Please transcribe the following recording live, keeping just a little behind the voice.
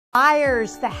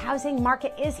Buyers, the housing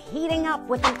market is heating up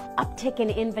with an uptick in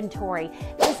inventory.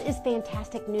 This is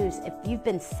fantastic news if you've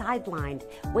been sidelined,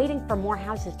 waiting for more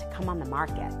houses to come on the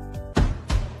market.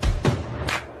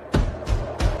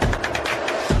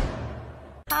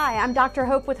 Hi, I'm Dr.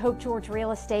 Hope with 𝗏𝐿''George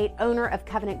Real Estate, owner of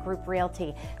Covenant Group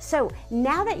Realty. So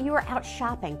now that you are out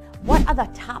shopping, what are the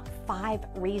top 5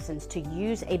 reasons to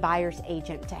use a buyer's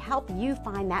agent to help you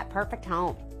find that perfect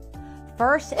home?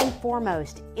 First and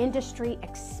foremost, industry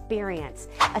experience.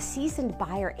 A seasoned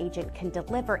buyer agent can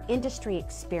deliver industry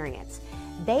experience.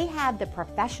 They have the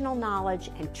professional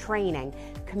knowledge and training,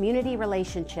 community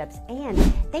relationships, and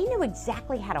they know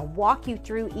exactly how to walk you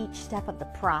through each step of the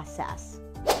process.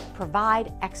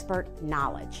 Provide expert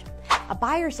knowledge. A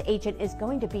buyer's agent is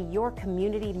going to be your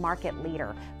community market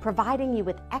leader, providing you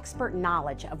with expert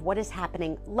knowledge of what is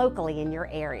happening locally in your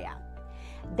area.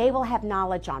 They will have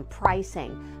knowledge on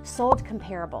pricing, sold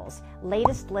comparables,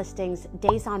 latest listings,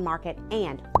 days on market,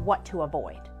 and what to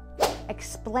avoid.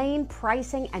 Explain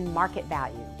pricing and market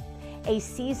value. A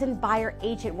seasoned buyer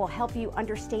agent will help you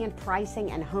understand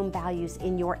pricing and home values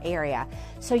in your area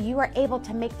so you are able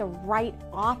to make the right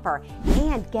offer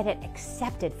and get it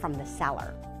accepted from the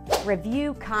seller.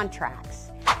 Review contracts.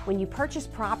 When you purchase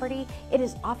property, it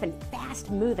is often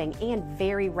fast-moving and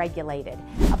very regulated.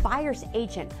 A buyer's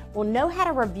agent will know how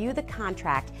to review the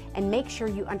contract and make sure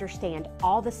you understand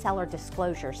all the seller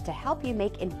disclosures to help you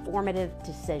make informative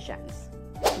decisions.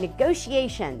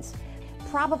 Negotiations.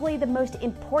 Probably the most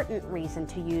important reason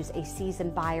to use a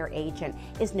seasoned buyer agent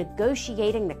is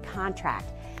negotiating the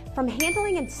contract. From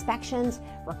handling inspections,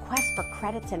 requests for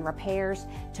credits and repairs,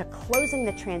 to closing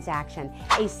the transaction,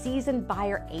 a seasoned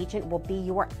buyer agent will be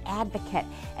your advocate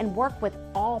and work with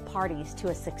all parties to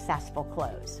a successful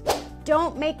close.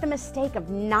 Don't make the mistake of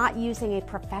not using a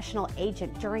professional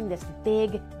agent during this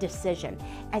big decision,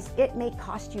 as it may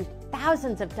cost you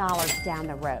thousands of dollars down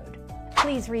the road.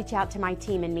 Please reach out to my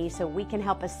team and me so we can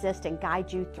help assist and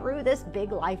guide you through this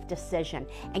big life decision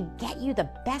and get you the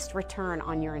best return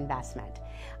on your investment.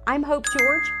 I'm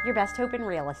𝗏𝐿''George', your best hope in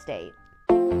real estate.